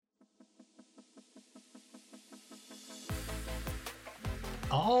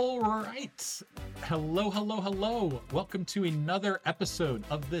All right. Hello. Welcome to another episode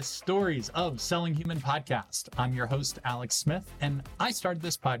of this Stories of Selling Human podcast. I'm your host, Alex Smith, and I started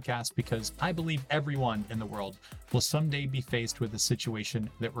this podcast because I believe everyone in the world will someday be faced with a situation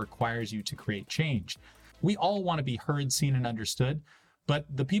that requires you to create change. We all want to be heard, seen, and understood, but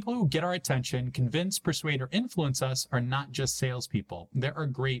the people who get our attention, convince, persuade, or influence us are not just salespeople. There are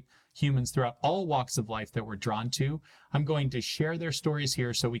great humans throughout all walks of life that we're drawn to. I'm going to share their stories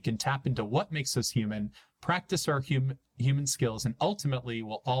here so we can tap into what makes us human, practice our human skills, and ultimately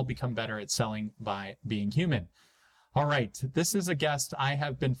we'll all become better at selling by being human. All right. This is a guest I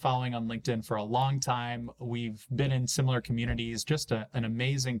have been following on LinkedIn for a long time. We've been in similar communities, just an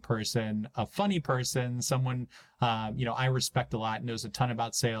amazing person, a funny person, someone, I respect a lot, knows a ton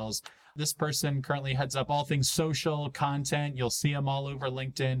about sales. This person currently heads up all things social content. You'll see him all over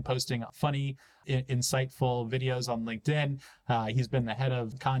LinkedIn, posting funny, insightful videos on LinkedIn. He's been the head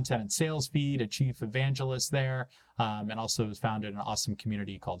of content and sales feed, a chief evangelist there, and also has founded an awesome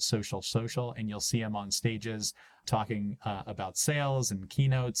community called Social. And you'll see him on stages talking about sales and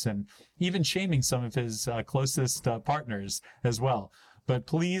keynotes and even shaming some of his closest partners as well. But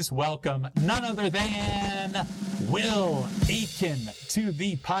please welcome none other than Will Aitken to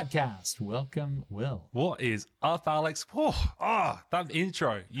the podcast. Welcome, Will. What is up, Alex? That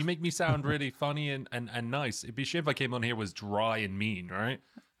intro. You make me sound really funny and nice. It'd be a shame if I came on here was dry and mean, right?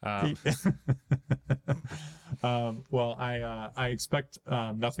 Well, I expect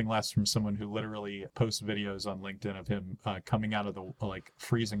nothing less from someone who literally posts videos on LinkedIn of him coming out of the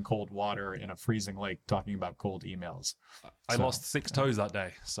freezing cold water in a freezing lake talking about cold emails. I lost 6 toes that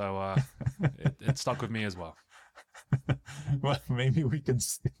day, so it stuck with me as well. Well, maybe we can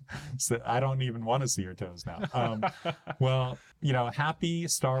see. I don't even want to see your toes now. Well, happy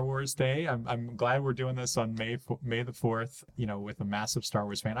Star Wars Day. I'm glad we're doing this on May the 4th, with a massive Star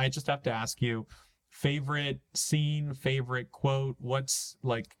Wars fan. I just have to ask you, favorite scene, favorite quote, what's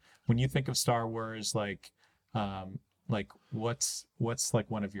like when you think of Star Wars, what's like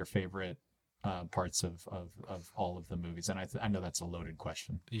one of your favorite parts of all of the movies? And I know that's a loaded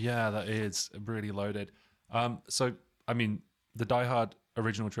question. Yeah, that is really loaded. So, I mean, the diehard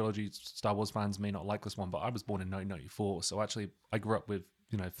original trilogy Star Wars fans may not like this one, but I was born in 1994. So actually, I grew up with,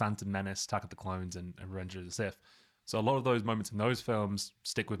 Phantom Menace, Attack of the Clones, and Revenge of the Sith. So a lot of those moments in those films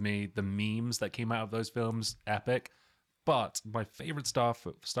stick with me. The memes that came out of those films, epic. But my favorite Star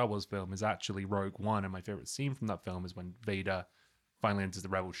Wars film is actually Rogue One. And my favorite scene from that film is when Vader finally enters the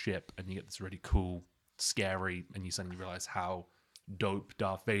Rebel ship and you get this really cool, scary, and you suddenly realize how dope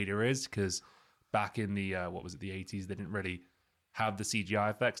Darth Vader is, because back in the, the 80s, they didn't really have the CGI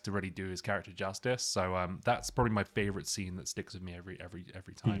effects to really do his character justice. So that's probably my favorite scene that sticks with me every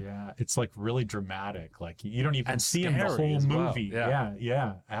time. Yeah, it's like really dramatic. Like you don't even see him the whole movie. Well.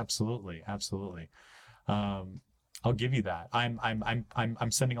 Yeah, absolutely. I'll give you that.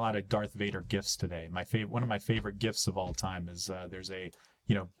 I'm sending a lot of Darth Vader gifts today. One of my favorite gifts of all time is there's a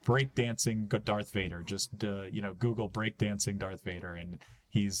breakdancing Darth Vader. Just Google breakdancing Darth Vader, and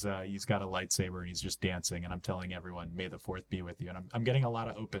he's got a lightsaber and he's just dancing. And I'm telling everyone, May the 4th be with you. And I'm getting a lot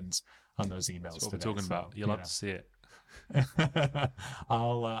of opens on those emails. That's what today, we're talking about. You'll have to see it.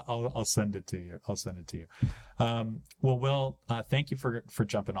 I'll send it to you. Well, Will, thank you for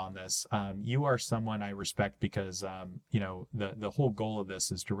jumping on this. You are someone I respect because, the whole goal of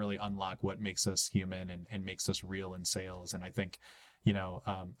this is to really unlock what makes us human and makes us real in sales. And I think,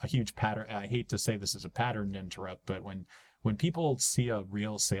 a huge pattern, I hate to say this is a pattern interrupt, but when people see a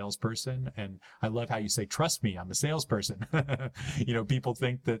real salesperson, and I love how you say, trust me, I'm a salesperson. People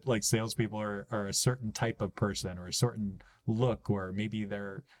think that like salespeople are a certain type of person or a certain look, or maybe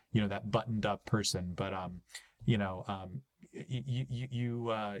they're, that buttoned up person. But, I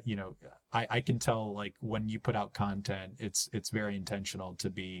can tell like when you put out content, it's very intentional to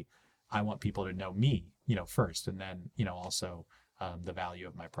be, I want people to know me, first, and then, also, the value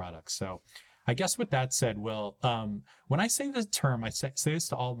of my products. So I guess with that said, Will, when I say the term, I say this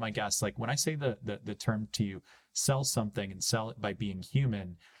to all of my guests, like when I say the term to you, sell something and sell it by being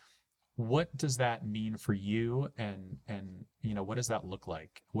human, what does that mean for you? And what does that look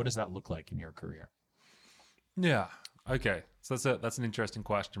like? What does that look like in your career? Yeah. Okay. So that's an interesting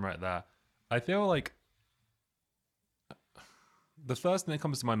question right there. I feel like the first thing that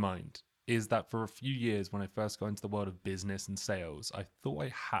comes to my mind is that for a few years when I first got into the world of business and sales, I thought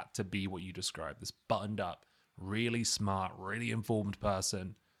I had to be what you described, this buttoned up, really smart, really informed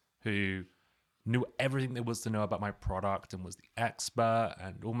person who knew everything there was to know about my product and was the expert,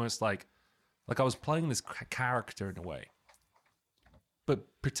 and almost like I was playing this character in a way. But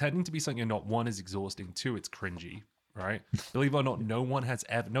pretending to be something you're not, one, is exhausting, two, it's cringy. right? Believe it or not,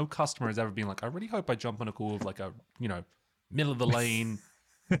 no customer has ever been like, I really hope I jump on a call with like a, middle of the lane,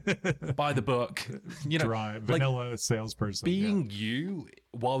 by the book, Dry, like vanilla salesperson. being you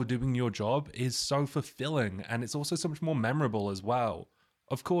while doing your job is so fulfilling, and it's also so much more memorable as well.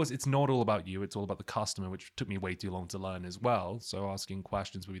 Of course, it's not all about you, it's all about the customer, which took me way too long to learn as well. So asking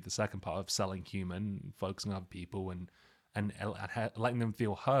questions would be the second part of selling human, focusing on other people and letting them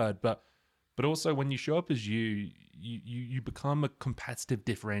feel heard. But also when you show up as you become a competitive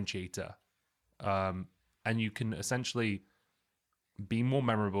differentiator, and you can essentially be more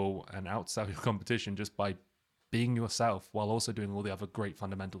memorable and outsell your competition just by being yourself, while also doing all the other great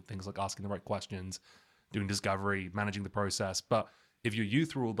fundamental things like asking the right questions, doing discovery, managing the process. But if you're you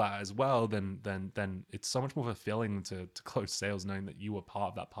through all that as well, then it's so much more fulfilling to close sales, knowing that you were part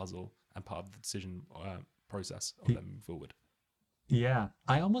of that puzzle and part of the decision process of them moving forward. Yeah.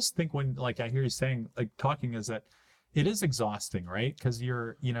 I almost think when, like, I hear you saying, like, talking is that it is exhausting, right? Because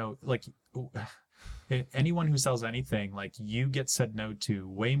you're, like, anyone who sells anything, like, you get said no to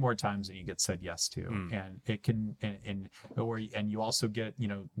way more times than you get said yes to. And it can, and you also get,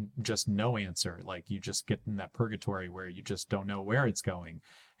 just no answer. Like, you just get in that purgatory where you just don't know where it's going,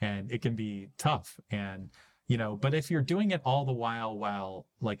 and it can be tough. And, but if you're doing it all the while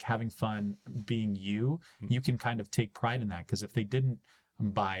like having fun being you can kind of take pride in that. Because if they didn't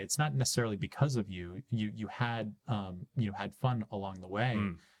buy, it's not necessarily because of you. You had fun along the way.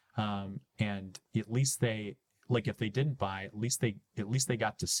 And at least they, like, if they didn't buy, at least they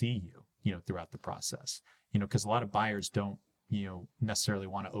got to see you, throughout the process, because a lot of buyers don't, necessarily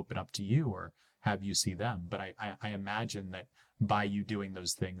want to open up to you or have you see them. But I imagine that by you doing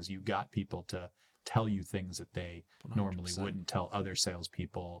those things, you got people to tell you things that they 100%. Normally wouldn't tell other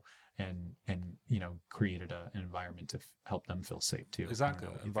salespeople, and created an environment to help them feel safe too. Exactly.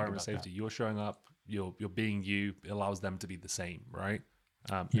 Environment safety. That. You're showing up, you're being you, it allows them to be the same, right?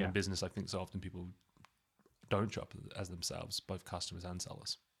 In business, I think so often people don't show up as themselves, both customers and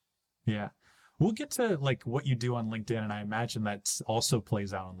sellers. Yeah. We'll get to like what you do on LinkedIn, and I imagine that also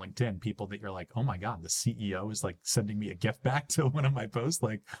plays out on LinkedIn. People that you're like, oh my God, the CEO is like sending me a gift back to one of my posts,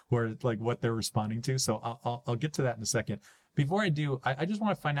 like, or like what they're responding to. So I'll get to that in a second. Before I do, I just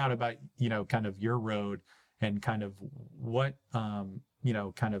want to find out about, kind of your road and kind of what,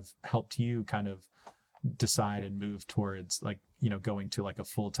 kind of helped you kind of decide and move towards like, going to like a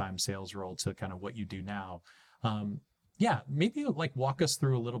full-time sales role to kind of what you do now. Maybe like walk us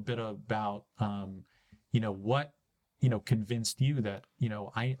through a little bit about, what, convinced you that,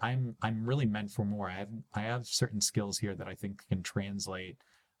 I'm really meant for more. I have certain skills here that I think can translate,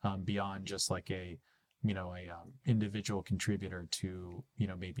 beyond just like a individual contributor to,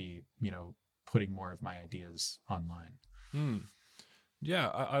 maybe, putting more of my ideas online. Yeah,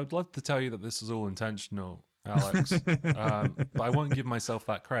 I would love to tell you that this is all intentional, Alex, but I won't give myself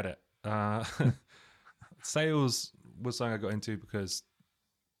that credit. Sales was something I got into because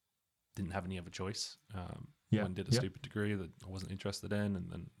I didn't have any other choice. Went and did a stupid degree that I wasn't interested in, and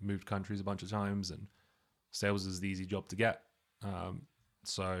then moved countries a bunch of times, and sales is the easy job to get.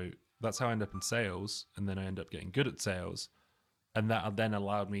 So that's how I ended up in sales, and then I ended up getting good at sales, and that then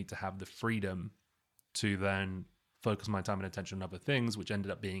allowed me to have the freedom to then focus my time and attention on other things, which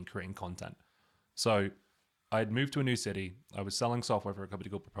ended up being creating content. So I'd moved to a new city. I was selling software for a company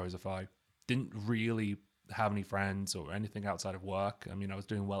called Proposify. Didn't really have any friends or anything outside of work. I mean, I was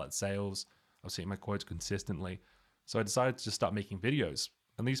doing well at sales. I was hitting my quotes consistently. So I decided to just start making videos.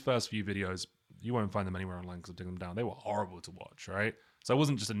 And these first few videos, you won't find them anywhere online because I'm taking them down. They were horrible to watch, right? So I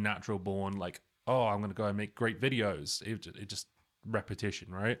wasn't just a natural born like, oh, I'm going to go and make great videos. It just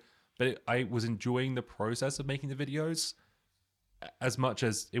repetition, right? But I was enjoying the process of making the videos as much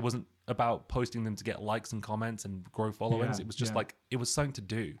as it wasn't about posting them to get likes and comments and grow followings. It was just like, it was something to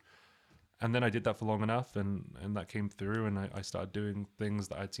do. And then I did that for long enough, and that came through, and I started doing things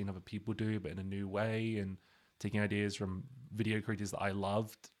that I'd seen other people do, but in a new way, and taking ideas from video creators that I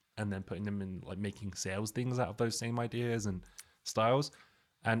loved, and then putting them in, like, making sales things out of those same ideas and styles.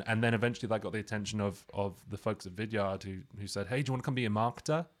 And then eventually that got the attention of the folks at Vidyard who said, hey, do you want to come be a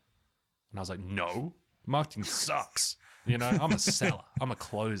marketer? And I was like, no, marketing sucks. I'm a seller. I'm a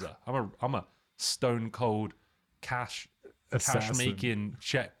closer. I'm a stone cold cash making,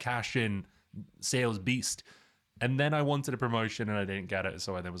 check cash in sales beast. And then I wanted a promotion and I didn't get it.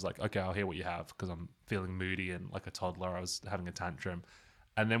 So I then was like, okay, I'll hear what you have, because I'm feeling moody and like a toddler. I was having a tantrum.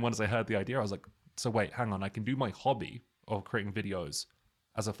 And then once I heard the idea, I was like, so wait, hang on. I can do my hobby of creating videos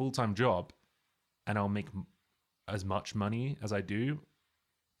as a full-time job, and I'll make as much money as I do.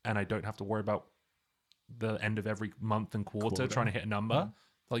 And I don't have to worry about the end of every month and quarter trying to hit a number.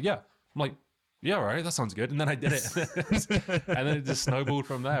 Like, yeah. I'm like, yeah, right, that sounds good. And then I did it. And then it just snowballed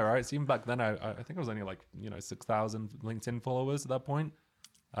from there, right? So even back then, I think I was only like, 6,000 LinkedIn followers at that point.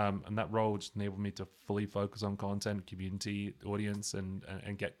 And that role just enabled me to fully focus on content, community, audience, and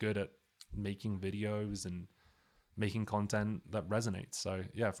get good at making videos and making content that resonates. So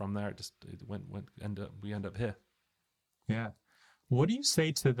yeah, from there, we end up here. Yeah. What do you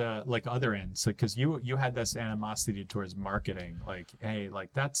say to the like other ends? Because you had this animosity towards marketing, like, hey, like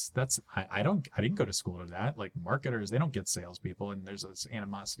that's I didn't go to school to that. Like marketers, they don't get salespeople, and there's this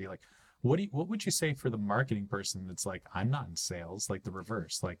animosity. Like, what would you say for the marketing person that's like, I'm not in sales, like the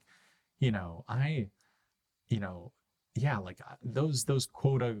reverse, like, I, yeah, like those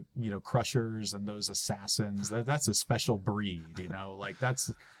quota, crushers and those assassins, that's a special breed, like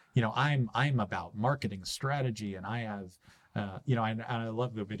that's, I'm about marketing strategy, and I have. And I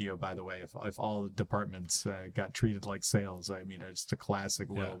love the video, by the way. If all departments got treated like sales, I mean, it's a classic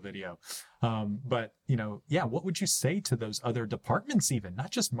little video. But yeah, what would you say to those other departments, even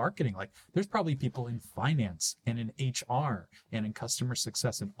not just marketing? Like, there's probably people in finance and in HR and in customer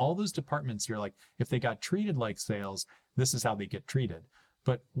success and all those departments. You're like, if they got treated like sales, this is how they get treated.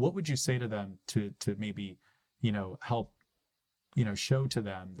 But what would you say to them to maybe, help? Show to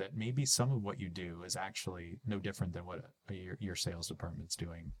them that maybe some of what you do is actually no different than what your sales department's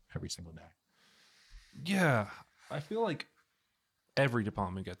doing every single day. Yeah, I feel like every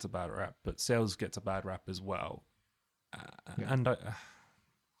department gets a bad rap, but sales gets a bad rap as well. And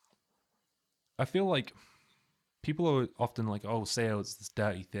I feel like people are often like, oh, sales is this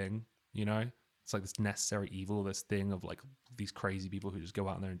dirty thing, It's like this necessary evil, this thing of like these crazy people who just go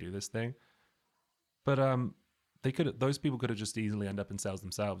out there and do this thing. But those people could have just easily end up in sales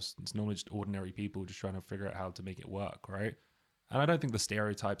themselves. It's normally just ordinary people just trying to figure out how to make it work, right? And I don't think the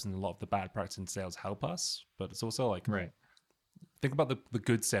stereotypes and a lot of the bad practice in sales help us, but it's also like, right. Think about the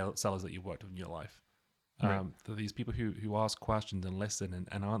good sellers that you've worked with in your life. Right. These people who ask questions and listen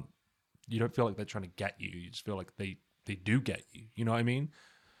and aren't, you don't feel like they're trying to get you. You just feel like they do get you. You know what I mean?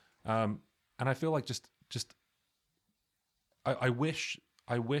 And I feel like I wish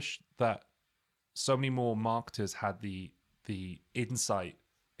that so many more marketers had the insight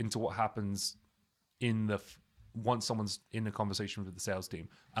into what happens once someone's in a conversation with the sales team.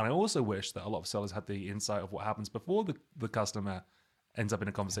 And I also wish that a lot of sellers had the insight of what happens before the customer ends up in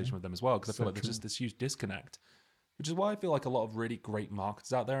a conversation with them as well. Because I feel like there's just this huge disconnect, which is why I feel like a lot of really great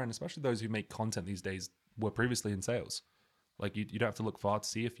marketers out there, and especially those who make content these days, were previously in sales. Like you don't have to look far to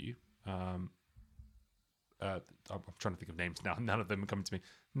see a few. I'm trying to think of names now. None of them are coming to me.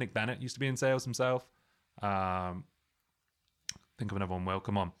 Nick Bennett used to be in sales himself. Think of another one. Well,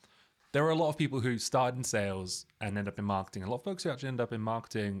 come on. There are a lot of people who started in sales and end up in marketing. A lot of folks who actually end up in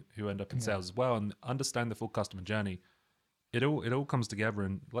marketing who end up in sales as well, and understand the full customer journey. It all comes together,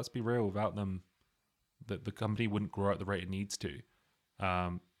 and let's be real, without them, the company wouldn't grow at the rate it needs to.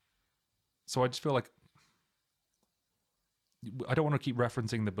 So I just feel like I don't want to keep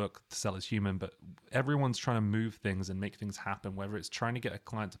referencing the book "The Seller's Human," but everyone's trying to move things and make things happen, whether it's trying to get a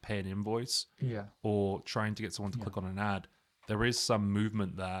client to pay an invoice or trying to get someone to click on an ad. There is some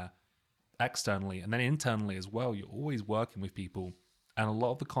movement there externally, and then internally as well. You're always working with people, and a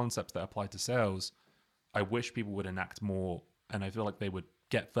lot of the concepts that apply to sales, I wish people would enact more, and I feel like they would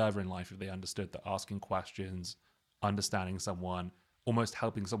get further in life if they understood that asking questions, understanding someone, almost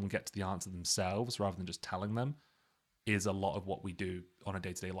helping someone get to the answer themselves rather than just telling them, is a lot of what we do on a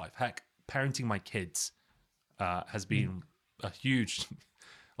day-to-day life. Heck, parenting my kids has been a huge,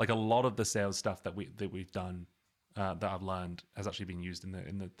 like a lot of the sales stuff that we've done, that I've learned has actually been used in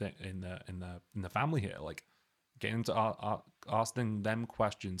the family here. Like getting to asking them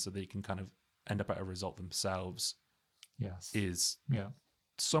questions so they can kind of end up at a result themselves. Is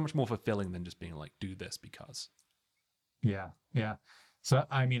so much more fulfilling than just being like, do this because. Yeah. So,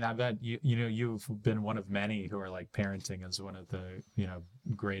 I mean, I bet you've been one of many who are like parenting is one of the,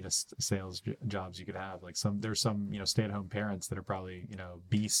 greatest sales jobs you could have. Like there's some, stay-at-home parents that are probably,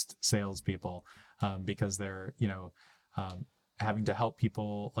 beast salespeople, because they're, having to help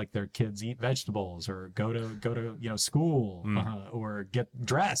people, like their kids eat vegetables or go to school, or get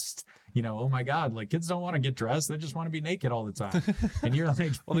dressed. Oh my God, like kids don't want to get dressed. They just want to be naked all the time. And you're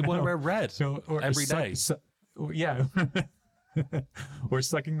like, well, they want to wear red every day. Yeah. Or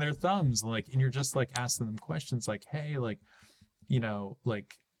sucking their thumbs, like, and you're just like asking them questions like, hey, like, you're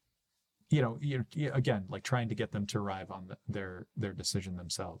again, like trying to get them to arrive on their decision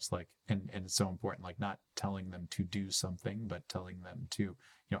themselves, like, and it's so important, like not telling them to do something, but telling them to,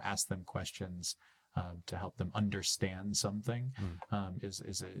 ask them questions to help them understand something,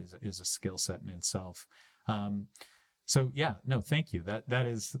 is a skill set in itself. So yeah, no, thank you. That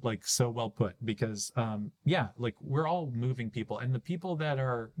is like so well put because yeah, like we're all moving people, and the people that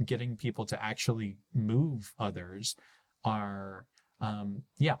are getting people to actually move others are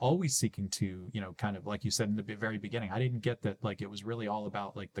yeah, always seeking to, kind of like you said in the very beginning. I didn't get that like it was really all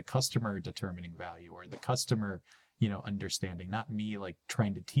about like the customer determining value or the customer, understanding, not me like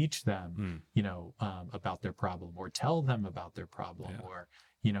trying to teach them, about their problem or tell them about their problem Yeah. or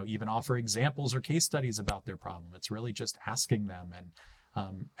even offer examples or case studies about their problem. It's really just asking them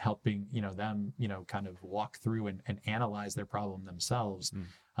and helping, them, kind of walk through and analyze their problem themselves.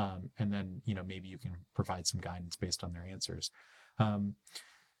 And then, maybe you can provide some guidance based on their answers.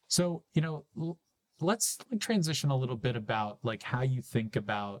 So, let's like transition a little bit about like how you think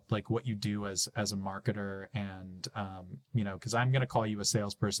about like what you do as a marketer and because I'm going to call you a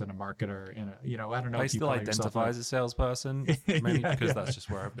salesperson, a marketer, and I don't know I if you still call identify as a salesperson, mainly yeah, because yeah. that's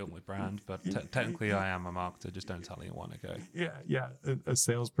just where I built my brand. But technically, I am a marketer. Just don't tell anyone, okay? Yeah, a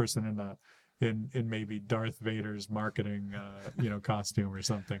salesperson in maybe Darth Vader's marketing costume or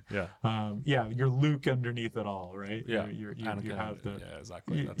something. Yeah. Yeah, you're Luke underneath it all, right? Yeah. You have the yeah,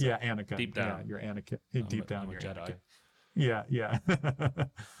 exactly. That's yeah, it. Anakin. Deep down, Yeah, you're Anakin. Deep down, I'm a you're Jedi. Anakin. Yeah, yeah.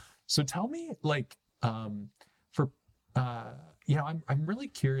 So tell me, like, for I'm really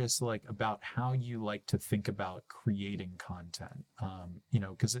curious, like, about how you like to think about creating content.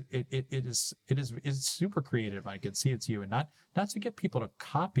 Because it is super creative. I can see it's you, and not to get people to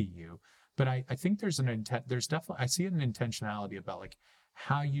copy you, but I think there's an intent. There's definitely I see an intentionality about like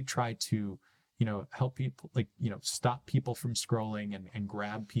how you try to help people like stop people from scrolling and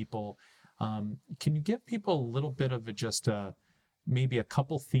grab people. Can you give people a little bit of just maybe a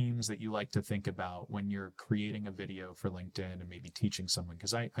couple themes that you like to think about when you're creating a video for LinkedIn and maybe teaching someone?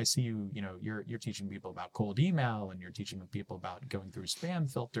 Because I see you're teaching people about cold email and you're teaching people about going through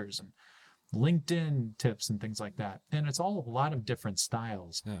spam filters and LinkedIn tips and things like that. And it's all a lot of different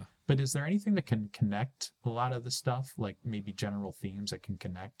styles. Yeah. But is there anything that can connect a lot of the stuff, like maybe general themes that can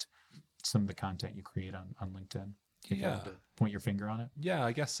connect some of the content you create on LinkedIn? If you had to point your finger on it? Yeah,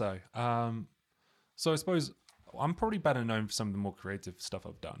 I guess so. So I suppose I'm probably better known for some of the more creative stuff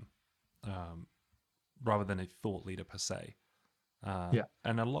I've done, rather than a thought leader per se. Yeah.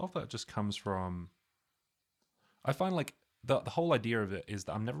 And a lot of that just comes from, I find like the whole idea of it is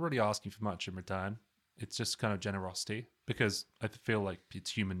that I'm never really asking for much in return. It's just kind of generosity, because I feel like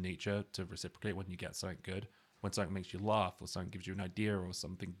it's human nature to reciprocate when you get something good, when something makes you laugh or something gives you an idea or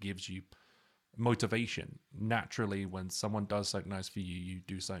something gives you motivation. Naturally, when someone does something nice for you, you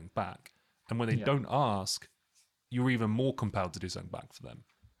do something back. And when they don't ask, you're even more compelled to do something back for them.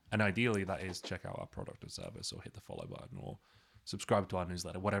 And ideally, that is check out our product or service or hit the follow button or subscribe to our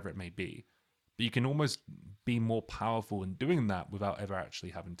newsletter, whatever it may be. But you can almost be more powerful in doing that without ever actually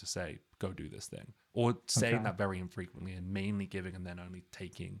having to say, go do this thing, or saying that very infrequently and mainly giving and then only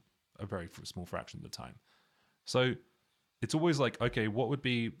taking a very small fraction of the time. So it's always like, okay, what would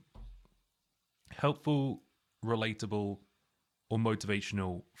be helpful, relatable, or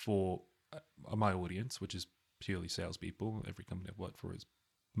motivational for my audience, which is purely salespeople. Every company I've worked for is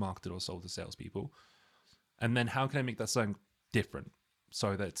marketed or sold to salespeople. And then how can I make that something different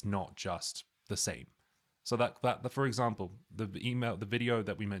so that it's not just the same? So that for example, the video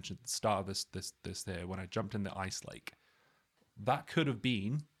that we mentioned at the start of this here, when I jumped in the ice lake, that could have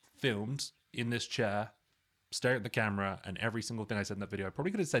been filmed in this chair, stare at the camera, and every single thing I said in that video, I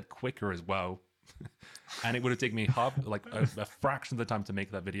probably could have said quicker as well. And it would have taken me a fraction of the time to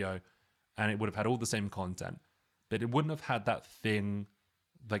make that video, and it would have had all the same content, but it wouldn't have had that thing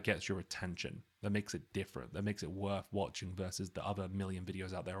that gets your attention, that makes it different, that makes it worth watching versus the other million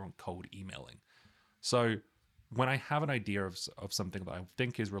videos out there on cold emailing. So when I have an idea of something that I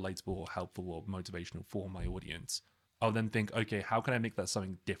think is relatable or helpful or motivational for my audience, I'll then think, okay, how can I make that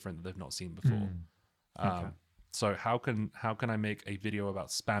something different that they've not seen before? So how can I make a video about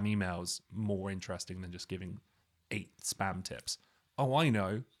spam emails more interesting than just giving 8 spam tips? Oh, I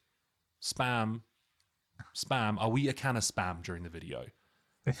know. Spam. I'll eat a can of spam during the video,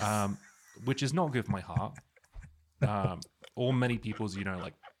 which is not good for my heart. Or many people's,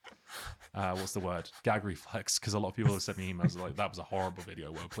 what's the word? Gag reflex, because a lot of people have sent me emails like, that was a horrible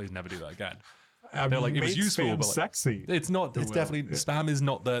video. Well, please never do that again. They're like, it was useful, but sexy. It's not. It's definitely spam is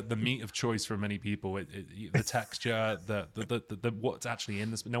not the meat of choice for many people. The texture, the what's actually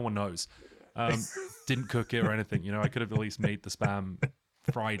in this, no one knows. Didn't cook it or anything. I could have at least made the spam,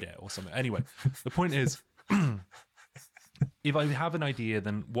 fried it or something. Anyway, the point is, if I have an idea,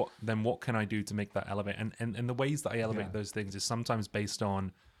 then what can I do to make that elevate? And the ways that I elevate those things is sometimes based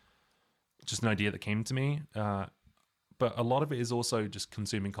on just an idea that came to me, but a lot of it is also just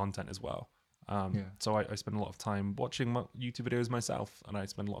consuming content as well. So I spend a lot of time watching YouTube videos myself, and I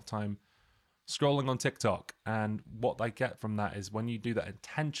spend a lot of time scrolling on TikTok. And what I get from that is when you do that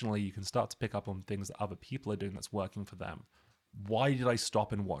intentionally, you can start to pick up on things that other people are doing that's working for them. Why did I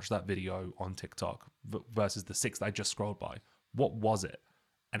stop and watch that video on TikTok versus the 6 that I just scrolled by? What was it?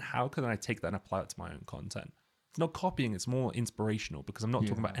 And how can I take that and apply it to my own content? It's not copying, it's more inspirational, because I'm not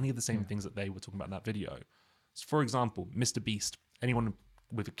talking about any of the same things that they were talking about in that video. So for example, Mr. Beast, anyone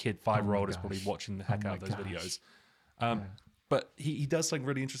with a kid, 5-year-old is probably watching the heck out of those videos. But he does something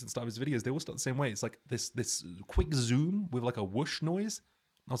really interesting to start his videos. They all start the same way. It's like this quick zoom with like a whoosh noise.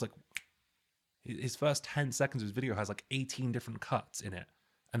 And I was like, his first 10 seconds of his video has like 18 different cuts in it.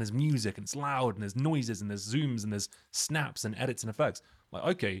 And there's music, and it's loud, and there's noises, and there's zooms, and there's snaps, and edits, and effects. Like,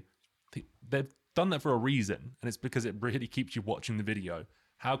 okay, they've done that for a reason, and it's because it really keeps you watching the video.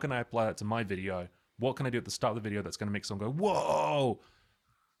 How can I apply that to my video? What can I do at the start of the video that's going to make someone go, whoa,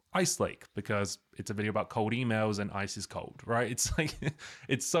 Ice Lake, because it's a video about cold emails and ice is cold, right? It's like,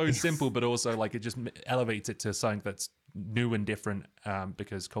 it's so simple, but also like it just elevates it to something that's new and different,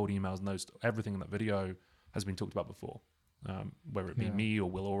 because cold emails and everything in that video has been talked about before, whether it be me or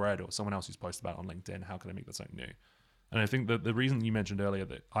Will or Ed or someone else who's posted about it on LinkedIn. How can I make that something new? And I think that the reason you mentioned earlier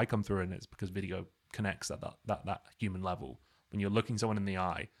that I come through in it is because video connects at that human level. When you're looking someone in the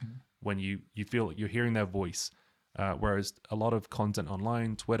eye, when you feel like you're hearing their voice, whereas a lot of content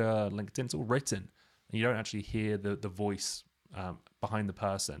online, Twitter, LinkedIn, it's all written, and you don't actually hear the voice behind the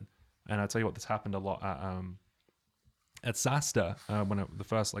person. And I'll tell you what, this happened a lot at SaaStr, the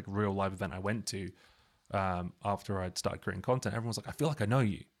first like real live event I went to after I'd started creating content. Everyone was like, I feel like I know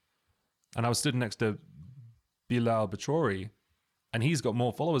you. And I was stood next to Bilal Bachori, and he's got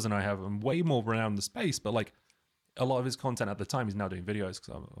more followers than I have and way more renowned in the space, but like a lot of his content at the time, he's now doing videos,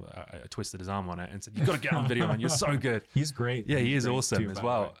 because I twisted his arm on it and said, you got to get on video, man, you're so good. He's great. Yeah, he is great awesome too, as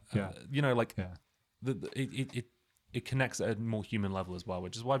well. It connects at a more human level as well,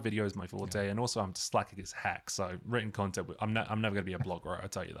 which is why video is my forte. And also I'm dyslexic as heck, so written content, I'm never going to be a blogger, I'll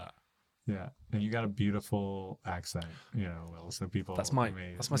tell you that. Yeah, and you got a beautiful accent, Will. So people, that's my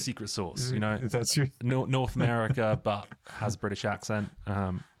secret sauce, That's your North America, but has a British accent.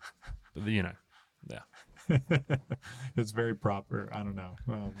 But yeah. It's very proper. I don't know.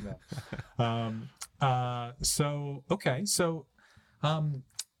 So okay, so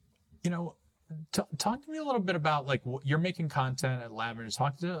talk to me a little bit about like what you're making content at Lavender.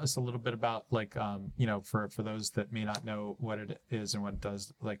 Talk to us a little bit about like for those that may not know what it is and what it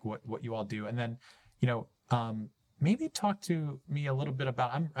does, like what you all do, and then maybe talk to me a little bit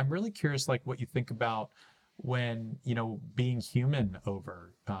about. I'm really curious, like what you think about when being human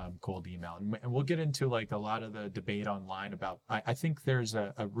over cold email, and we'll get into like a lot of the debate online about. I think there's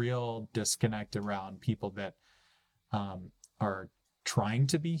a real disconnect around people that are trying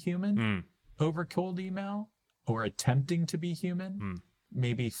to be human over cold email, or attempting to be human,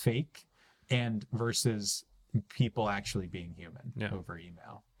 maybe fake, and versus people actually being human over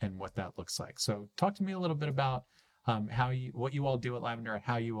email, and what that looks like. So talk to me a little bit about what you all do at Lavender, and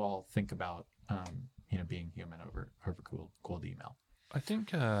how you all think about being human over cold email. I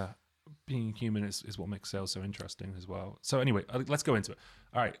think being human is what makes sales so interesting as well. So anyway, let's go into it.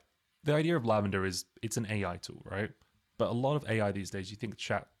 All right. The idea of Lavender is it's an AI tool, right? But a lot of AI these days, you think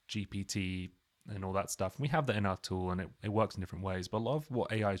Chat GPT and all that stuff. We have that in our tool, and it works in different ways. But a lot of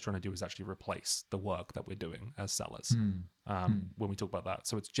what AI is trying to do is actually replace the work that we're doing as sellers when we talk about that.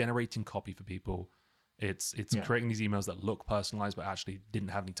 So it's generating copy for people. It's creating these emails that look personalized, but actually didn't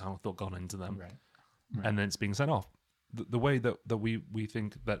have any time or thought gone into them. Right. And then it's being sent off. The way that we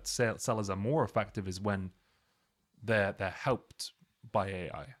think that sellers are more effective is when they're helped by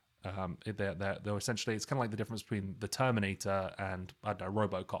AI. They're essentially, it's kind of like the difference between the Terminator and, I don't know,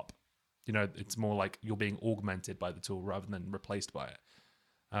 RoboCop. It's more like you're being augmented by the tool rather than replaced by it.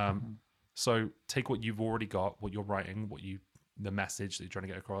 So take what you've already got, what you're writing, the message that you're trying to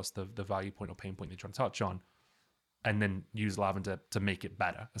get across, the value point or pain point that you're trying to touch on, and then use Lavender to make it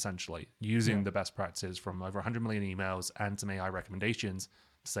better, essentially, using the best practices from over 100 million emails and some AI recommendations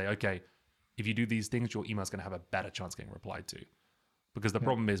to say, okay, if you do these things, your email's going to have a better chance of getting replied to. Because the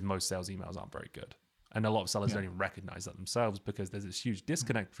problem is most sales emails aren't very good. And a lot of sellers don't even recognize that themselves, because there's this huge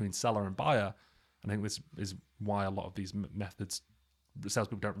disconnect between seller and buyer. And I think this is why a lot of these methods,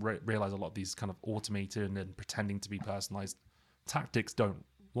 salespeople don't realize a lot of these kind of automated and pretending to be personalized tactics don't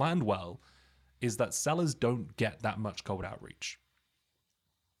land well, is that sellers don't get that much cold outreach.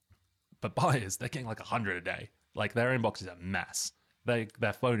 But buyers, they're getting like 100 a day. Like their inbox is a mess.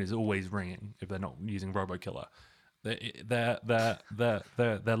 Their phone is always ringing if they're not using RoboKiller. Their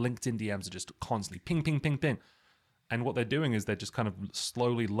LinkedIn DMs are just constantly ping, ping, ping, ping. And what they're doing is they're just kind of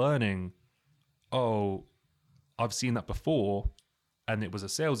slowly learning oh, I've seen that before, and it was a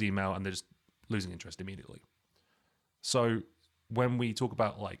sales email, and they're just losing interest immediately. So when we talk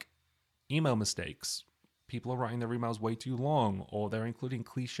about like email mistakes, people are writing their emails way too long, or they're including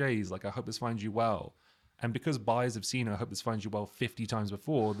cliches like, I hope this finds you well. And because buyers have seen, I hope this finds you well 50 times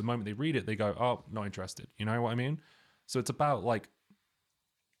before, the moment they read it, they go, oh, not interested. You know what I mean? So it's about like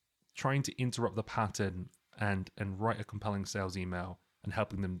trying to interrupt the pattern and write a compelling sales email and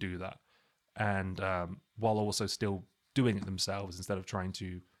helping them do that. And while also still doing it themselves instead of trying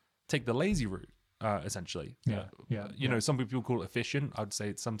to take the lazy route, essentially. You know, some people call it efficient. I'd say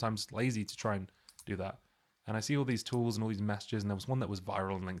it's sometimes lazy to try and do that. And I see all these tools and all these messages, and there was one that was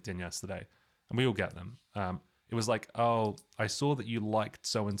viral on LinkedIn yesterday, and we all get them. It was like, oh, I saw that you liked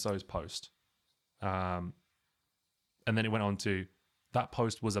so-and-so's post. And then it went on to, that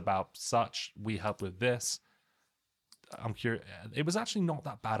post was about such, we help with this. I'm curious. It was actually not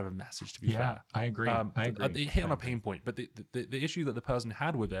that bad of a message, to be fair. I agree. It hit on a pain point, but the issue that the person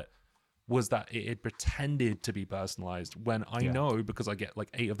had with it was that it pretended to be personalized when I know, because I get like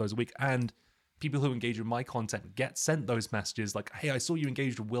 8 of those a week, and people who engage with my content get sent those messages like, hey, I saw you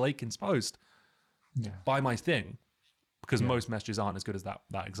engaged with Will Aitken's post. Buy my thing. Because most messages aren't as good as that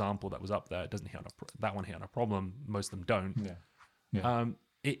example that was up there. It doesn't hit on that one hit on a problem. Most of them don't.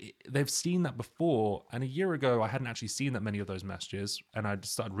 They've seen that before, and a year ago I hadn't actually seen that many of those messages, and I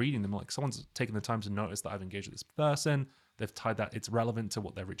just started reading them like, someone's taken the time to notice that I've engaged with this person. They've tied that it's relevant to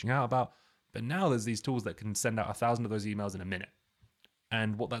what they're reaching out about. But now there's these tools that can send out 1,000 of those emails in a minute.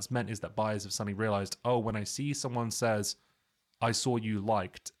 And what that's meant is that buyers have suddenly realized, oh, when I see someone says, I saw you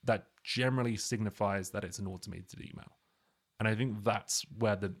liked, that generally signifies that it's an automated email. And I think that's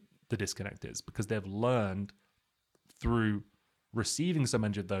where the disconnect is, because they've learned through receiving so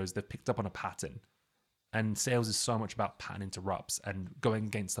many of those, they've picked up on a pattern. And sales is so much about pattern interrupts and going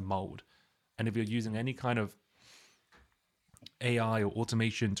against the mold. And if you're using any kind of AI or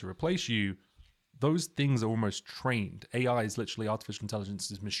automation to replace you, those things are almost trained. AI is literally, artificial intelligence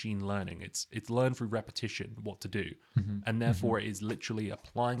is machine learning. It's learned through repetition what to do. And therefore it is literally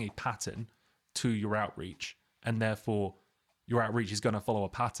applying a pattern to your outreach. And therefore your outreach is going to follow a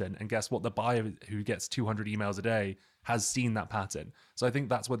pattern. And guess what? The buyer who gets 200 emails a day has seen that pattern. So I think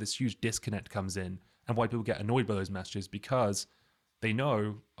that's where this huge disconnect comes in, and why people get annoyed by those messages, because they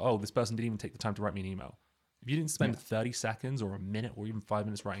know, oh, this person didn't even take the time to write me an email. If you didn't spend 30 seconds or a minute or even 5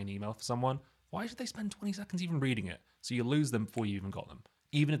 minutes writing an email for someone, why should they spend 20 seconds even reading it? So you lose them before you even got them.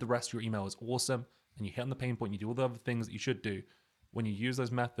 Even if the rest of your email is awesome and you hit on the pain point, you do all the other things that you should do, when you use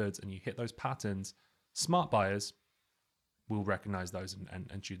those methods and you hit those patterns, smart buyers will recognize those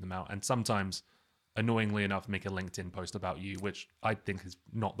and chew them out. And sometimes, annoyingly enough, make a LinkedIn post about you, which I think is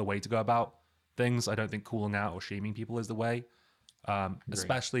not the way to go about things. I don't think calling out or shaming people is the way.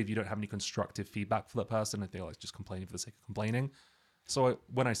 Especially if you don't have any constructive feedback for that person. I feel like just complaining for the sake of complaining. So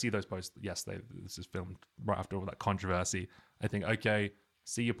when I see those posts, yes, this is filmed right after all that controversy. I think, okay,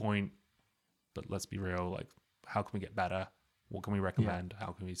 see your point, but let's be real. Like, how can we get better? What can we recommend?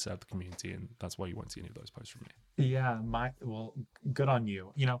 How can we serve the community? And that's why you won't see any of those posts from me. Yeah, well, good on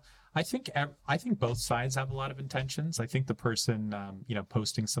you. You know, I think both sides have a lot of intentions. I think the person,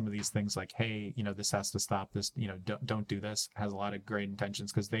 posting some of these things like, hey, this has to stop, this, don't do this, has a lot of great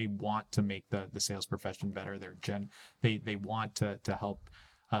intentions, because they want to make the sales profession better. They want to help,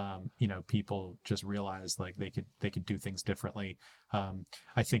 people just realize like they could do things differently.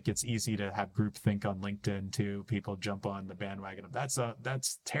 I think it's easy to have groupthink on LinkedIn too. People jump on the bandwagon of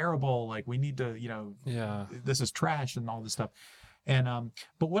that's terrible. Like, we need to, this is trash and all this stuff. And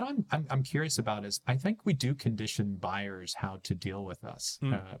but what I'm curious about is, I think we do condition buyers how to deal with us.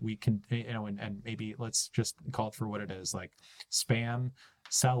 We can, and maybe let's just call it for what it is, like spam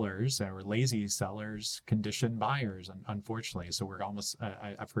sellers or lazy sellers condition buyers, unfortunately. So we're almost,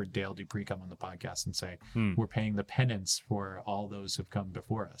 I've heard Dale Dupree come on the podcast and say, we're paying the penance for all those who've come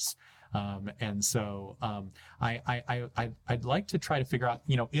before us. And so I'd like to try to figure out,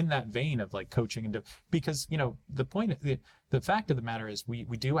 in that vein of like coaching, because, the fact of the matter is we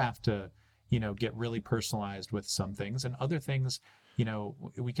do have to, get really personalized with some things, and other things,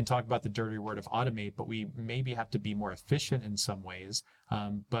 we can talk about the dirty word of automate, but we maybe have to be more efficient in some ways.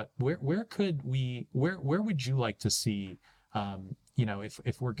 But where would you like to see,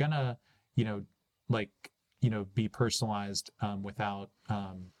 if we're gonna, be personalized, without,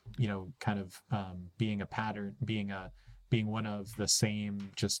 being a pattern, being one of the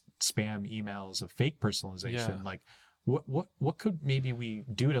same just spam emails of fake personalization, like what could maybe we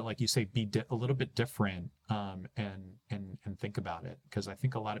do to, like you say, be a little bit different, and think about it? Because I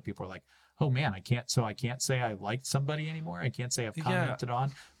think a lot of people are like, oh man, I can't say I liked somebody anymore. I can't say I've Yeah, commented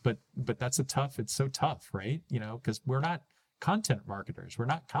on, but it's so tough, right? You know, because we're not content marketers, we're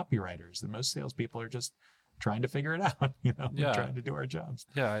not copywriters. The most salespeople are just trying to figure it out. You know, we're yeah, trying to do our jobs.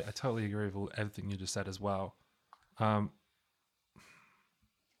 yeah. I totally agree with everything you just said as well. Um,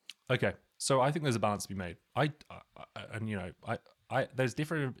 okay, so I think there's a balance to be made. And there's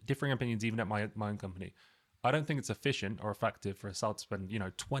differing opinions even at my own company. I don't think it's efficient or effective for a seller to spend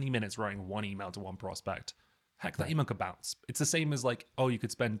 20 minutes writing one email to one prospect. Heck, that Right. email could bounce. It's the same as like, oh, you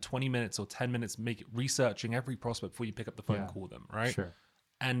could spend 20 minutes or 10 minutes researching every prospect before you pick up the phone and Yeah. call them, right? Sure.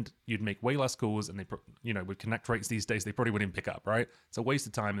 And you'd make way less calls, and with connect rates these days, they probably wouldn't pick up, right? It's a waste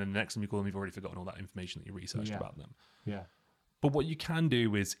of time, and then the next time you call them, you've already forgotten all that information that you researched Yeah. about them. Yeah. But what you can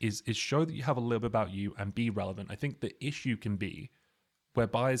do is show that you have a little bit about you and be relevant. I think the issue can be where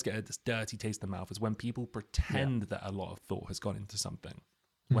buyers get this dirty taste in the mouth is when people pretend that a lot of thought has gone into something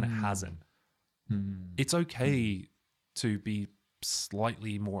when it hasn't. It's okay to be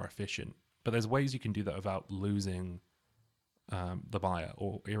slightly more efficient, but there's ways you can do that without losing the buyer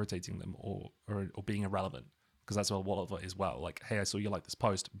or irritating them or being irrelevant, because that's what of it is. Well, like, hey, I saw you like this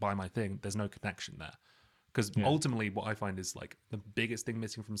post, buy my thing. There's no connection there, because ultimately what I find is like the biggest thing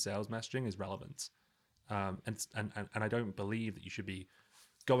missing from sales messaging is relevance. And I don't believe that you should be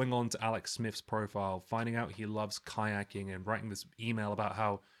going on to Alex Smith's profile, finding out he loves kayaking and writing this email about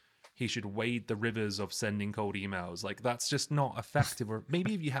how he should wade the rivers of sending cold emails. Like, that's just not effective. Or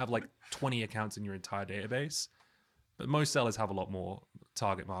maybe if you have like 20 accounts in your entire database, but most sellers have a lot more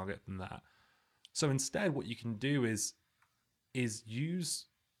target market than that. So instead, what you can do is use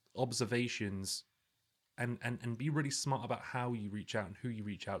observations and be really smart about how you reach out and who you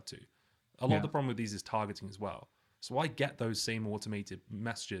reach out to. A lot of the problem with these is targeting as well. So I get those same automated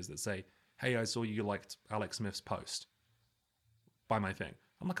messages that say, hey, I saw you liked Alex Smith's post, buy my thing.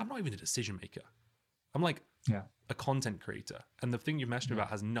 I'm like, I'm not even a decision maker. I'm like a content creator. And the thing you've messaged about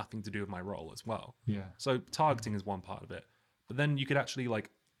has nothing to do with my role as well. Yeah. So targeting is one part of it. But then you could actually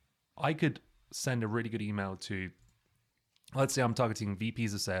I could send a really good email to, let's say I'm targeting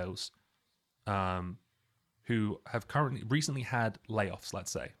VPs of sales who have recently had layoffs,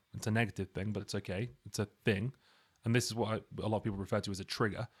 let's say. It's a negative thing, but it's okay. It's a thing. And this is what a lot of people refer to as a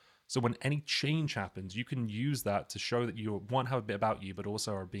trigger. So when any change happens, you can use that to show that you, one, have a bit about you, but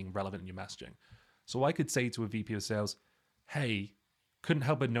also are being relevant in your messaging. So I could say to a VP of sales, hey, couldn't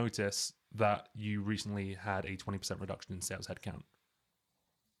help but notice that you recently had a 20% reduction in sales headcount.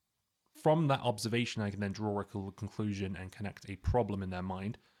 From that observation, I can then draw a conclusion and connect a problem in their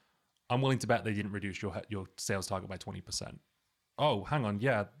mind. I'm willing to bet they didn't reduce your sales target by 20%. Oh, hang on.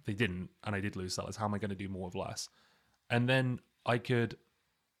 Yeah, they didn't. And I did lose sellers. How am I going to do more with less? And then I could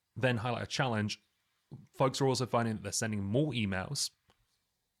then highlight a challenge. Folks are also finding that they're sending more emails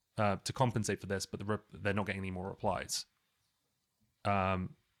to compensate for this, but they're not getting any more replies. And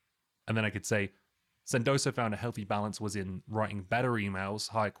then I could say, Sendoso found a healthy balance was in writing better emails,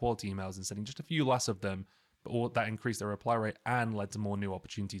 higher quality emails, and sending just a few less of them, but all that increased their reply rate and led to more new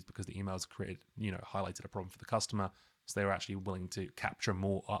opportunities because the emails created, highlighted a problem for the customer. So they were actually willing to capture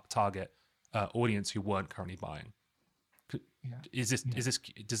more target audience who weren't currently buying. Does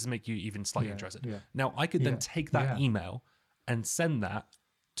this make you even slightly interested? Yeah. Now I could then take that email and send that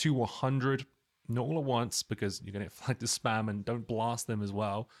to 100, not all at once because you're going to get flagged as spam, and don't blast them as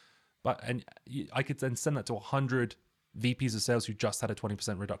well. I could then send that to 100 VPs of sales who just had a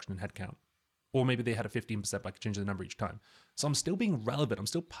 20% reduction in headcount. Or maybe they had a 15%, but I could change the number each time. So I'm still being relevant. I'm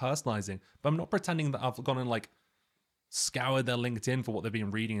still personalizing, but I'm not pretending that I've gone and scoured their LinkedIn for what they've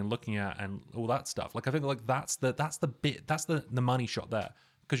been reading and looking at and all that stuff. I think that's the money shot there,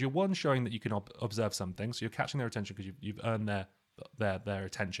 because you're showing that you can observe something, so you're catching their attention because you've earned their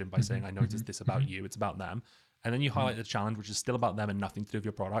attention by saying, I noticed this about you. It's about them. And then you highlight the challenge, which is still about them and nothing to do with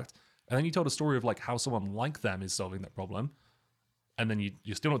your product. And then you told a story of how someone like them is solving that problem. And then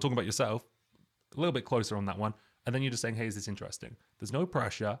you're still not talking about yourself. A little bit closer on that one. And then you're just saying, hey, is this interesting? There's no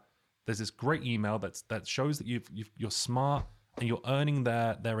pressure. There's this great email that shows that you're smart and you're earning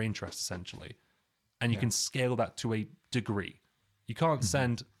their interest essentially. And you can scale that to a degree. You can't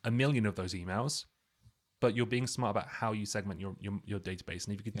send 1 million of those emails, but you're being smart about how you segment your database.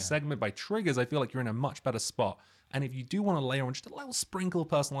 And if you can segment by triggers, I feel like you're in a much better spot. And if you do want to layer on just a little sprinkle of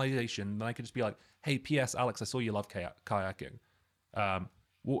personalization, then I could just be like, hey, P.S. Alex, I saw you love kayaking. And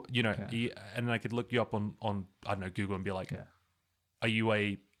then I could look you up on I don't know, Google, and be like, are you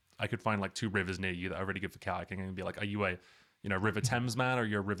I could find 2 rivers near you that are really good for kayaking, and be like, are you a River Thames man or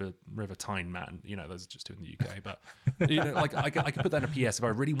you're River Tyne man. Those are just two in the UK. But like I could put that in a PS if I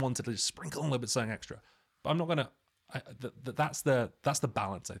really wanted to just sprinkle a little bit something extra. But I'm not gonna. That's the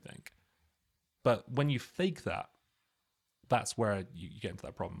balance, I think. But when you fake that, that's where you get into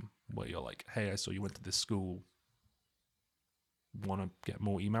that problem where you're like, hey, I saw you went to this school. Want to get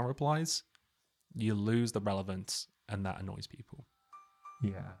more email replies? You lose the relevance, and that annoys people.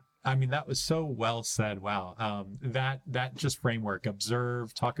 Yeah. I mean, that was so well said. Wow. That just framework,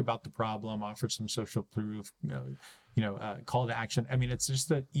 observe, talk about the problem, offer some social proof, call to action. I mean, it's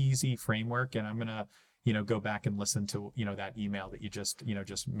just an easy framework, and I'm going to, go back and listen to, that email that you just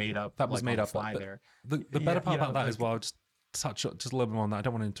made up. That was like made on up. the fly there. The better part about that as well, just touch just a little bit more on that. I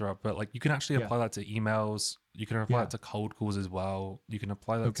don't want to interrupt, but like you can actually apply that to emails. You can apply it to cold calls as well. You can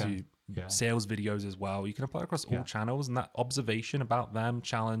apply that to sales videos as well. You can apply across all channels, and that observation about them,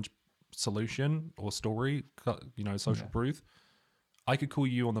 challenge, solution or story, social proof. I could call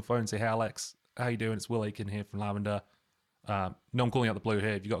you on the phone and say, hey Alex, how you doing? It's Will Aitken here from Lavender. No, I'm calling out the blue here.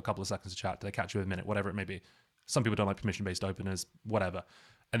 If you've got a couple of seconds to chat, did I catch you a minute? Whatever it may be. Some people don't like permission-based openers, whatever.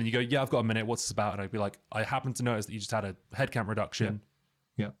 And then you go, yeah, I've got a minute. What's this about? And I'd be like, I happen to notice that you just had a headcount reduction.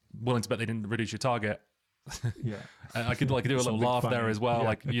 Yeah. Willing to bet they didn't reduce your target. Yeah. And I could do a little laugh there as well.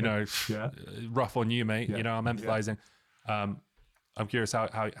 Like, rough on you, mate. Yeah. I'm empathizing. I'm curious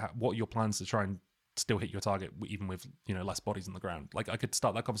how what are your plans to try and still hit your target, even with, less bodies on the ground. Like I could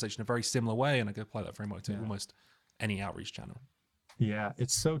start that conversation in a very similar way, and I could apply that framework to almost any outreach channel. Yeah,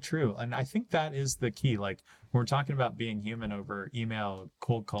 it's so true. And I think that is the key. Like when we're talking about being human over email,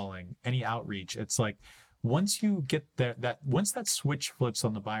 cold calling, any outreach, it's like once you get there, once that switch flips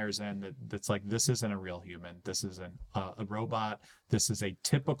on the buyer's end, that's like, this isn't a real human. This isn't a robot. This is a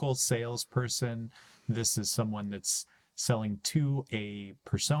typical salesperson. This is someone that's selling to a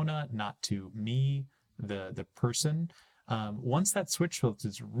persona, not to me, the person. Once that switch flips,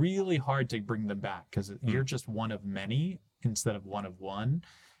 it's really hard to bring them back because you're just one of many instead of one of one.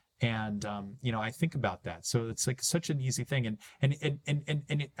 And, I think about that. So it's like such an easy thing.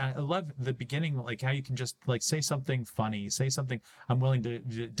 And I love the beginning, like how you can just like say something funny, say something, I'm willing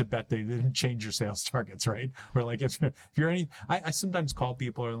to bet they didn't change your sales targets, right? Or like, if you're I sometimes call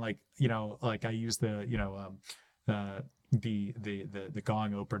people and like, like I use the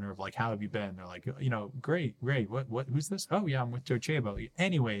gong opener of like, how have you been? They're like, great. Who's this? Oh yeah, I'm with Joe Chabo.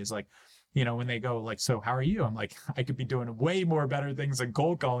 Anyways, like, when they go like, so how are you? I'm like, I could be doing way more better things than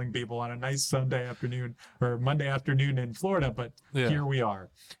cold calling people on a nice Sunday afternoon or Monday afternoon in Florida, but here we are.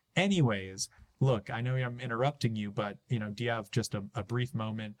 Anyways, look, I know I'm interrupting you, but do you have just a brief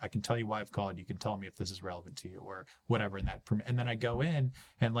moment? I can tell you why I've called. You can tell me if this is relevant to you or whatever. And then I go in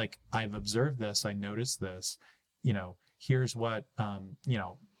and like, I've observed this, I noticed this, here's what,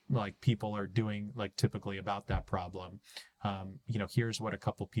 like people are doing like typically about that problem. Here's what a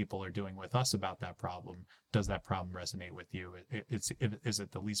couple people are doing with us about that problem. Does that problem resonate with you? Is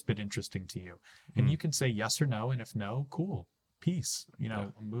it the least bit interesting to you? And you can say yes or no. And if no, cool, peace,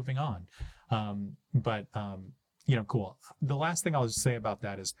 moving on. Cool. The last thing I'll just say about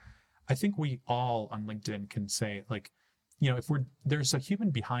that is I think we all on LinkedIn can say like, if there's a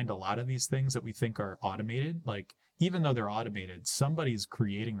human behind a lot of these things that we think are automated, like even though they're automated, somebody's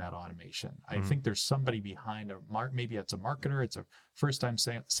creating that automation. I think there's somebody behind maybe it's a marketer, it's a first-time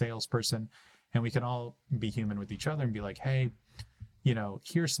salesperson, and we can all be human with each other and be like, hey,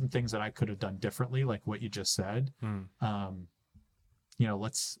 here's some things that I could have done differently, like what you just said.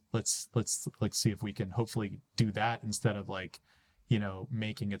 Let's see if we can hopefully do that instead of like,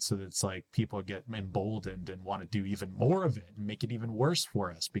 making it so that it's like people get emboldened and want to do even more of it and make it even worse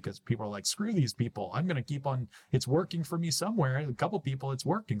for us because people are like, screw these people. I'm going to keep on. It's working for me somewhere. A couple people, it's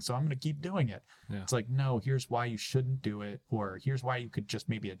working. So I'm going to keep doing it. Yeah. It's like, no, here's why you shouldn't do it. Or here's why you could just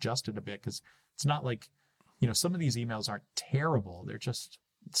maybe adjust it a bit. Cause it's not like, some of these emails aren't terrible. They're just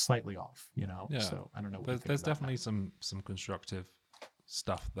slightly off, Yeah. So I don't know. There's definitely some constructive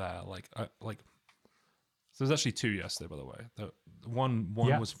stuff there. So there's actually two yesterday, by the way. One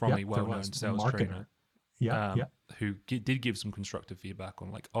was from a well-known sales trainer, who did give some constructive feedback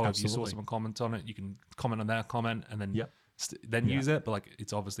on like, if you saw someone comment on it, you can comment on their comment and then use it, but like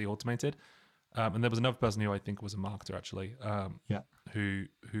it's obviously automated. And there was another person who I think was a marketer actually, who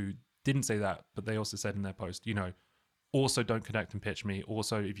didn't say that, but they also said in their post, also don't connect and pitch me.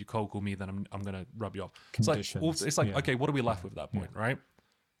 Also, if you cold call me, then I'm going to rub you off. It's like okay, what are we left with at that point, right?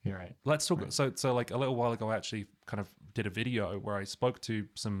 You're right. Let's talk. Right. So like a little while ago, I actually kind of did a video where I spoke to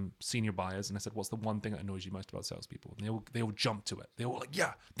some senior buyers and I said, what's the one thing that annoys you most about salespeople? And they all jumped to it. They were like,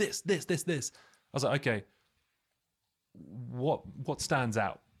 yeah, this. I was like, okay, what stands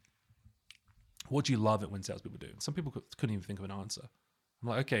out? what do you love it when salespeople do? Some people couldn't even think of an answer. I'm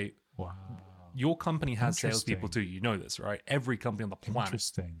like, okay, Wow. your company has salespeople too. You know this, right? Every company on the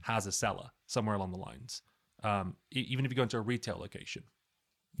planet has a seller somewhere along the lines. Even if you go into a retail location,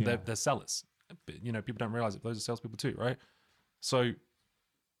 they're sellers. But, you know, people don't realize it. Those are salespeople too, right? So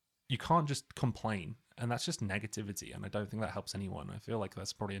you can't just complain, and that's just negativity. And I don't think that helps anyone. I feel like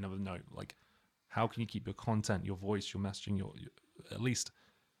that's probably another note. Like, how can you keep your content, your voice, your messaging, your at least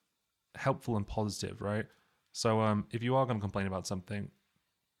helpful and positive, right? So if you are going to complain about something,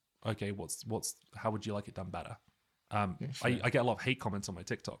 okay, how would you like it done better? I get a lot of hate comments on my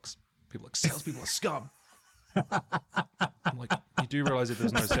TikToks. People are like, salespeople are scum. I'm like, you do realize if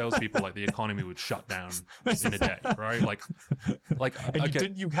there's no salespeople, like the economy would shut down in a day, right? Like, and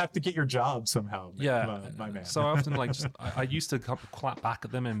okay, you have to get your job somehow. My man. So I often I used to clap back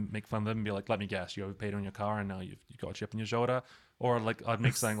at them and make fun of them and be like, let me guess, you overpaid on your car and now you've got a chip on your shoulder. Or like I'd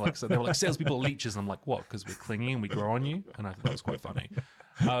make something like, so they were like, salespeople are leeches. I'm like, what? Because we're clingy and we grow on you. And I thought that was quite funny.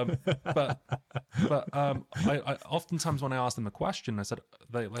 But I oftentimes when I asked them a question, I said,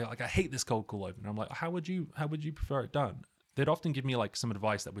 they like, I hate this cold call open. I'm like, how would you prefer it done? They'd often give me like some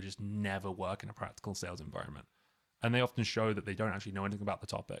advice that would just never work in a practical sales environment. And they often show that they don't actually know anything about the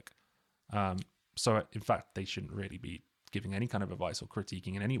topic. So in fact, they shouldn't really be giving any kind of advice or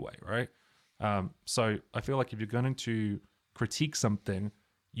critiquing in any way, right? So I feel like if you're going to critique something,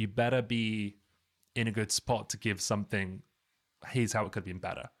 you better be in a good spot to give something, here's how it could have been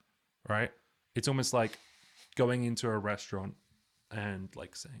better, right? It's almost like going into a restaurant and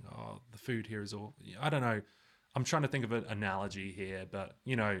like saying, oh, the food here is all, I don't know. I'm trying to think of an analogy here, but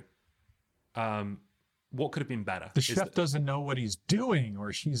you know, what could have been better? The chef doesn't know what he's doing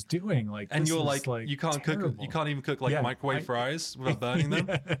or she's doing. Like, and you're like, you can't terrible. Cook, you can't even cook like microwave fries without burning them.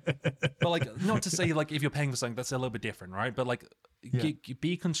 But like, not to say like if you're paying for something, that's a little bit different, right? But like,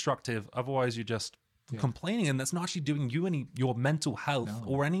 be constructive. Otherwise, you're just complaining, and that's not actually doing you your mental health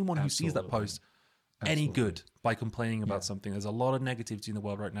or anyone who sees that post any good by complaining about something. There's a lot of negativity in the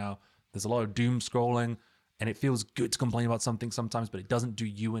world right now. There's a lot of doom scrolling. And it feels good to complain about something sometimes, but it doesn't do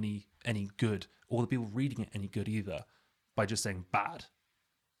you any good, or the people reading it any good either, by just saying bad.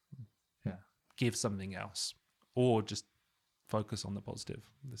 Yeah. Give something else, or just focus on the positive.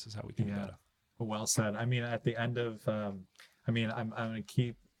 This is how we can be better. Well said. I mean, at the end of, I'm going to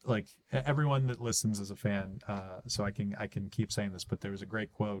keep like everyone that listens is a fan, so I can keep saying this. But there was a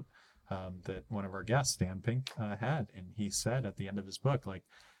great quote that one of our guests, Dan Pink, had, and he said at the end of his book, like,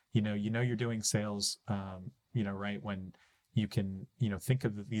 you know, you're doing sales, right, when you can, think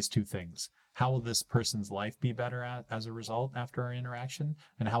of these two things. How will this person's life be better as a result after our interaction?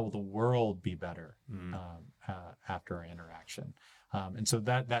 And how will the world be better after our interaction? And so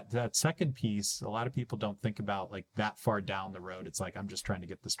that second piece, a lot of people don't think about like that far down the road. It's like, I'm just trying to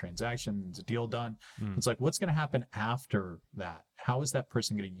get this transaction, it's a deal done. It's like, what's going to happen after that? How is that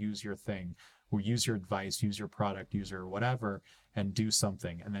person going to use your thing, or use your advice, use your product, use your whatever, and do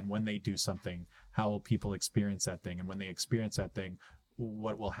something? And then when they do something, how will people experience that thing? And when they experience that thing,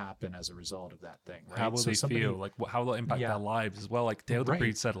 what will happen as a result of that thing? Right? How will they feel? Like, how will it impact their lives as well? Like Dale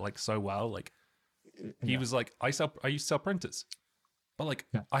DeBreed said it like so well. Like he was like, I used to sell printers, but like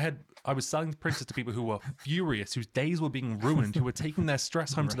I was selling printers to people who were furious, whose days were being ruined, who were taking their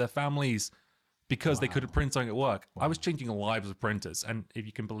stress home to their families because they couldn't print something at work. I was changing the lives of printers. And if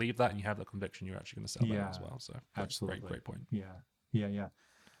you can believe that and you have that conviction, you're actually going to sell that as well. So absolutely. Great point. Yeah.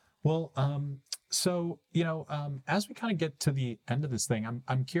 Well, so, as we kind of get to the end of this thing,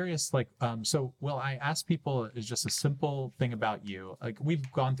 I'm curious, like, so Will, I ask people, is just a simple thing about you. Like,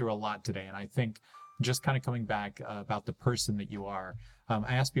 we've gone through a lot today, and I think just kind of coming back about the person that you are,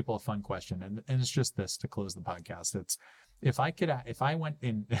 I ask people a fun question, and it's just this to close the podcast. It's, if I went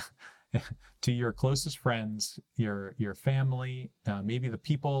in to your closest friends, your family, maybe the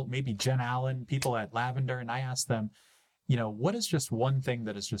people, maybe Jen Allen, people at Lavender, and I asked them, what is just one thing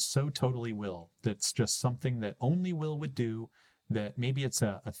that is just so totally Will, that's just something that only Will would do, that maybe it's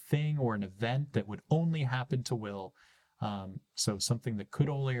a thing or an event that would only happen to Will. So something that could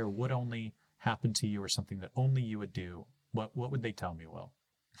only or would only happen to you, or something that only you would do. What would they tell me, Will?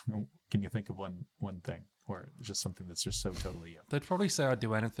 Can you think of one thing, or just something that's just so totally you? They'd probably say I'd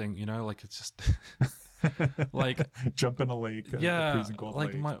do anything, like it's just like jump in a lake.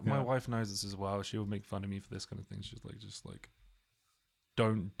 Like my wife knows this as well. She will make fun of me for this kind of thing. She's like,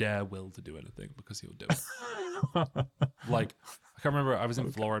 don't dare Will to do anything because he'll do it. Like, I can't remember. I was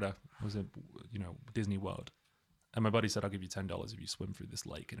in Florida. I was in, Disney World. And my buddy said, I'll give you $10 if you swim through this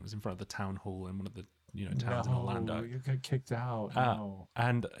lake. And it was in front of the town hall in one of the towns in Orlando. You got kicked out. No.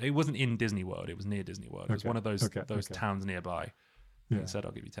 And it wasn't in Disney World. It was near Disney World. It was one of those towns nearby. Yeah. He said,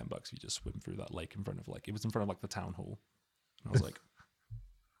 I'll give you $10 if you just swim through that lake in front of it was in front of the town hall. And I was like,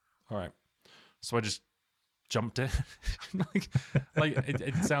 all right. So I just jumped in.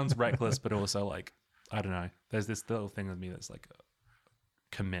 It sounds reckless, but also like, I don't know. There's this little thing with me that's like,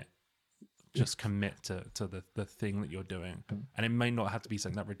 commit. Just commit to the thing that you're doing. And it may not have to be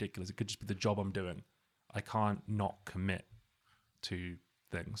something that ridiculous. It could just be the job I'm doing. I can't not commit to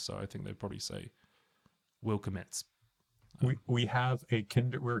things. So I think they'd probably say, Will commits. We have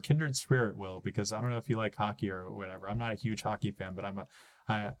we're a kindred spirit, Will, because I don't know if you like hockey or whatever. I'm not a huge hockey fan, but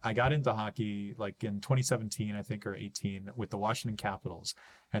I got into hockey like in 2017, I think, or 18 with the Washington Capitals.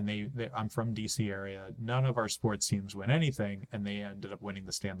 And I'm from DC area. None of our sports teams win anything, and they ended up winning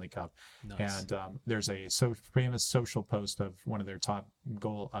the Stanley Cup. Nice. And there's a famous social post of one of their top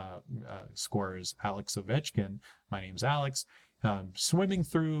goal scorers, Alex Ovechkin. My name's Alex. Swimming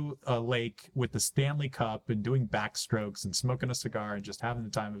through a lake with the Stanley Cup and doing backstrokes and smoking a cigar and just having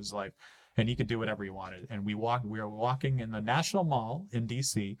the time of his life. And he could do whatever he wanted. And we were walking in the National Mall in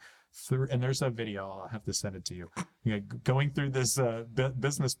DC through, and there's a video, I'll have to send it to you, going through this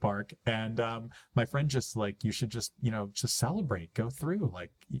business park. And my friend just like, you should just, just celebrate, go through, like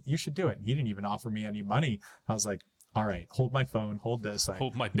you should do it. He didn't even offer me any money. I was like, all right, hold my phone, hold this.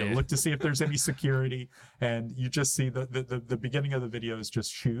 Hold my bed. Look to see if there's any security. And you just see the beginning of the video is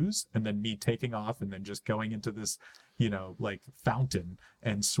just shoes and then me taking off and then just going into this, like fountain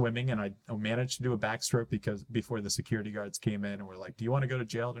and swimming. And I managed to do a backstroke because before the security guards came in and were like, do you want to go to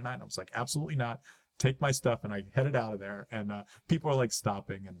jail tonight? And I was like, absolutely not. Take my stuff. And I headed out of there, and people are like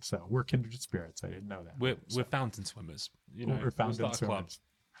stopping. And so we're kindred spirits. I didn't know that. We're fountain swimmers. We're fountain swimmers.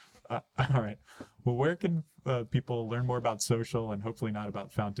 All right. Well, where can people learn more about social and hopefully not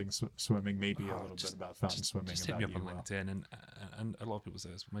about fountain swimming? Maybe a little bit about fountain swimming. Just hit me up on LinkedIn, and a lot of people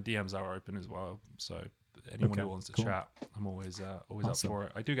say this. My DMs are open as well, so anyone who wants to chat, I'm always awesome. Up for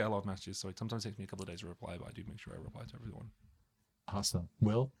it. I do get a lot of messages, so it sometimes takes me a couple of days to reply, but I do make sure I reply to everyone. Awesome.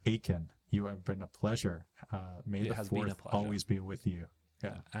 Will Aitken, you have been a pleasure. May the 4th always be with you.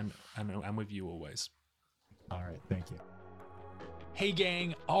 Yeah, and with you always. All right. Thank you. Hey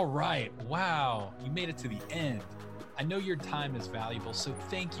gang, all right, wow, you made it to the end. I know your time is valuable, so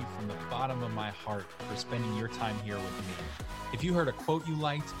thank you from the bottom of my heart for spending your time here with me. If you heard a quote you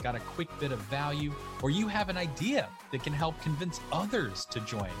liked, got a quick bit of value, or you have an idea that can help convince others to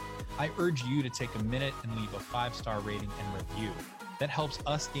join, I urge you to take a minute and leave a 5-star rating and review. That helps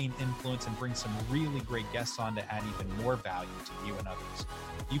us gain influence and bring some really great guests on to add even more value to you and others.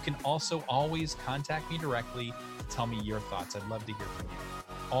 You can also always contact me directly to tell me your thoughts. I'd love to hear from you.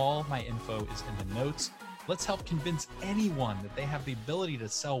 All my info is in the notes. Let's help convince anyone that they have the ability to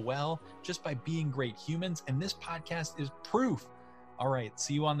sell well just by being great humans. And this podcast is proof. All right,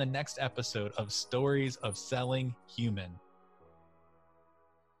 see you on the next episode of Stories of Selling Human.